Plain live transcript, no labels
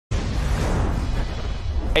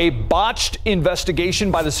A botched investigation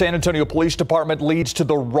by the San Antonio Police Department leads to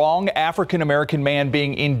the wrong African-American man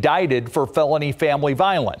being indicted for felony family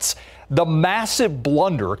violence. The massive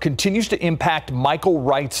blunder continues to impact Michael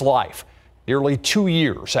Wright's life, nearly 2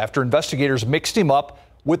 years after investigators mixed him up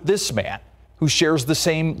with this man who shares the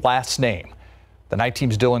same last name. The Night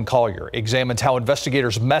Team's Dylan Collier examines how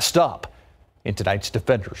investigators messed up in tonight's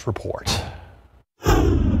Defenders Report.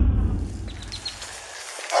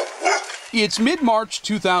 It's mid-March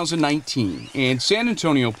 2019, and San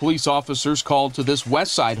Antonio police officers called to this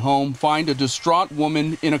West Side home find a distraught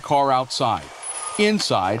woman in a car outside.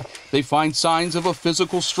 Inside, they find signs of a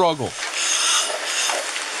physical struggle.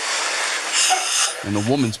 And the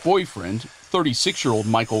woman's boyfriend, 36-year-old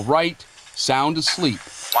Michael Wright, sound asleep.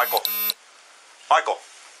 Michael.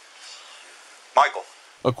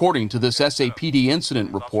 According to this SAPD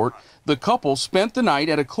incident report, the couple spent the night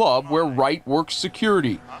at a club where Wright works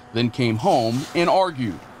security, then came home and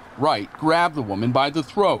argued. Wright grabbed the woman by the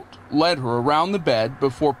throat, led her around the bed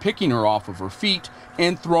before picking her off of her feet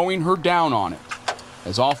and throwing her down on it.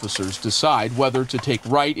 As officers decide whether to take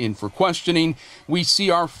Wright in for questioning, we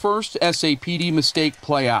see our first SAPD mistake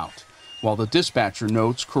play out. While the dispatcher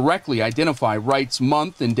notes correctly identify Wright's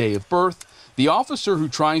month and day of birth, the officer who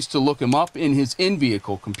tries to look him up in his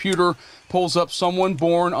in-vehicle computer pulls up someone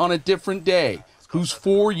born on a different day, who's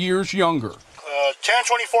 4 years younger.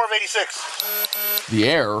 10/24 of 86. The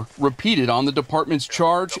error repeated on the department's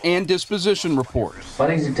charge and disposition report. My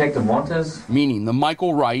name is Detective Montez. Meaning the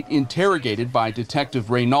Michael Wright interrogated by Detective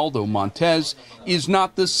Reynaldo Montez is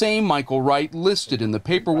not the same Michael Wright listed in the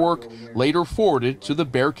paperwork later forwarded to the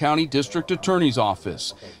Bexar County District Attorney's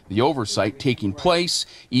Office. The oversight taking place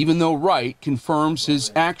even though Wright confirms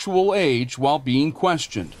his actual age while being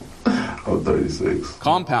questioned. I'm 36.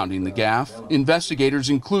 Compounding the gaffe, investigators'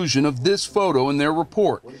 inclusion of this photo in their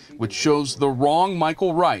report, which shows the wrong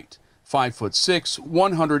Michael Wright, 5'6",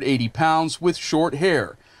 180 pounds with short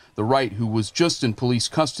hair. The Wright, who was just in police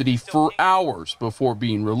custody for hours before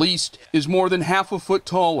being released, is more than half a foot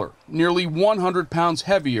taller, nearly 100 pounds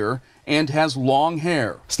heavier, and has long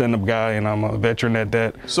hair. Stand-up guy, and I'm a veteran at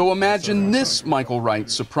that. So imagine this Michael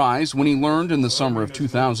Wright's surprise when he learned in the summer of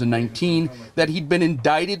 2019 that he'd been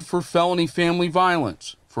indicted for felony family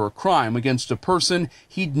violence, for a crime against a person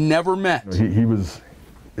he'd never met. He was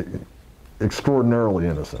extraordinarily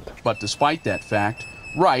innocent. But despite that fact,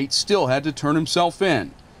 Wright still had to turn himself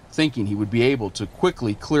in. Thinking he would be able to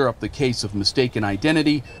quickly clear up the case of mistaken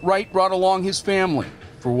identity, Wright brought along his family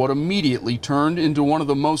for what immediately turned into one of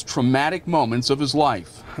the most traumatic moments of his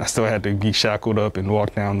life. I still had to be shackled up and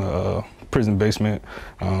walk down the prison basement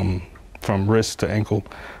from wrist to ankle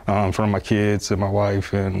in front of my kids and my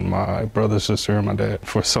wife and my brother, sister, and my dad.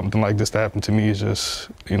 For something like this to happen to me is just,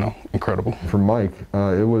 incredible. For Mike,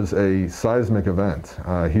 it was a seismic event.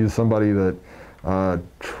 He's somebody that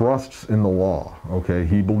trusts in the law, okay?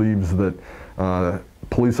 He believes that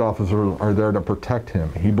police officers are there to protect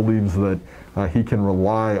him. He believes that he can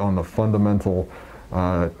rely on the fundamental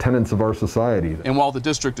tenets of our society. And while the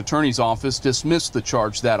district attorney's office dismissed the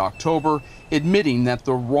charge that October, admitting that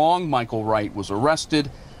the wrong Michael Wright was arrested,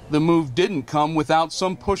 the move didn't come without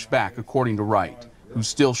some pushback, according to Wright, who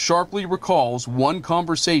still sharply recalls one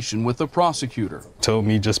conversation with the prosecutor. Told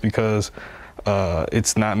me just because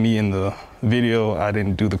it's not me in the video, I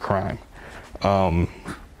didn't do the crime.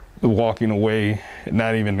 Walking away,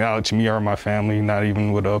 not even acknowledging me or my family, not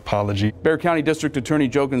even with an apology. Bexar County District Attorney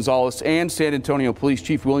Joe Gonzalez and San Antonio Police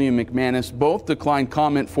Chief William McManus both declined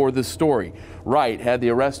comment for this story. Wright had the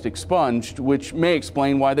arrest expunged, which may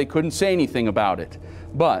explain why they couldn't say anything about it.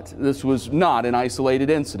 But this was not an isolated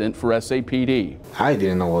incident for SAPD. I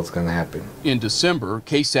didn't know what was going to happen. In December,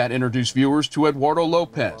 KSAT introduced viewers to Eduardo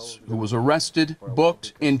Lopez, who was arrested,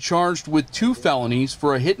 booked, and charged with 2 felonies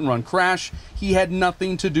for a hit-and-run crash he had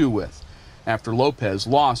nothing to do with. After Lopez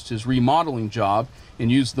lost his remodeling job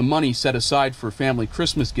and used the money set aside for family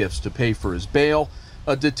Christmas gifts to pay for his bail,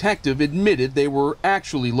 a detective admitted they were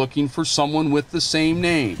actually looking for someone with the same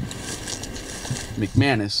name.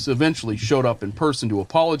 McManus eventually showed up in person to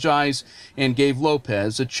apologize and gave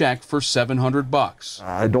Lopez a check for $700.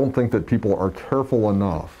 I don't think that people are careful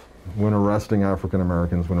enough when arresting African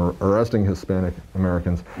Americans, when arresting Hispanic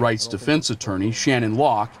Americans. Wright's defense attorney, Shannon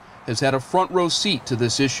Locke, has had a front row seat to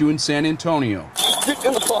this issue in San Antonio,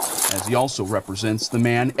 as he also represents the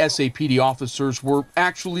man SAPD officers were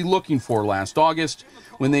actually looking for last August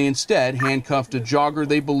when they instead handcuffed a jogger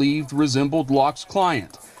they believed resembled Locke's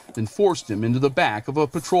client, then forced him into the back of a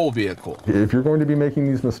patrol vehicle. If you're going to be making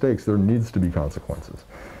these mistakes, there needs to be consequences.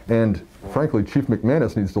 And frankly, Chief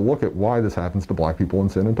McManus needs to look at why this happens to black people in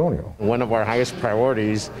San Antonio. One of our highest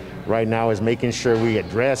priorities right now is making sure we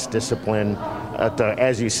address discipline,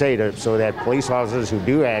 as you say, so that police officers who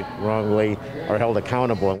do act wrongly are held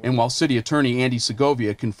accountable. And while City Attorney Andy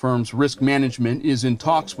Segovia confirms risk management is in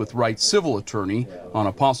talks with Wright's civil attorney on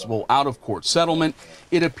a possible out-of-court settlement,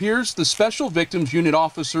 it appears the Special Victims Unit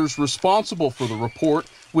officers responsible for the report,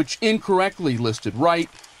 which incorrectly listed Wright,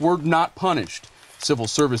 were not punished. Civil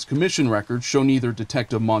Service Commission records show neither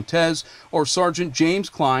Detective Montez or Sergeant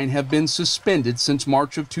James Klein have been suspended since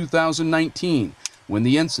March of 2019, when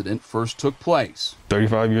the incident first took place.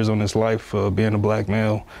 35 years on this life, being a black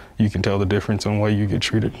male, you can tell the difference on the way you get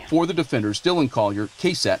treated. For the defenders, Dylan Collier,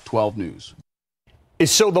 KSAT 12 News.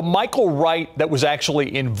 So the Michael Wright that was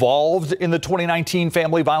actually involved in the 2019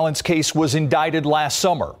 family violence case was indicted last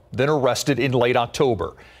summer, then arrested in late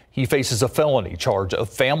October. He faces a felony charge of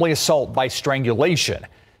family assault by strangulation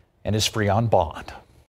and is free on bond.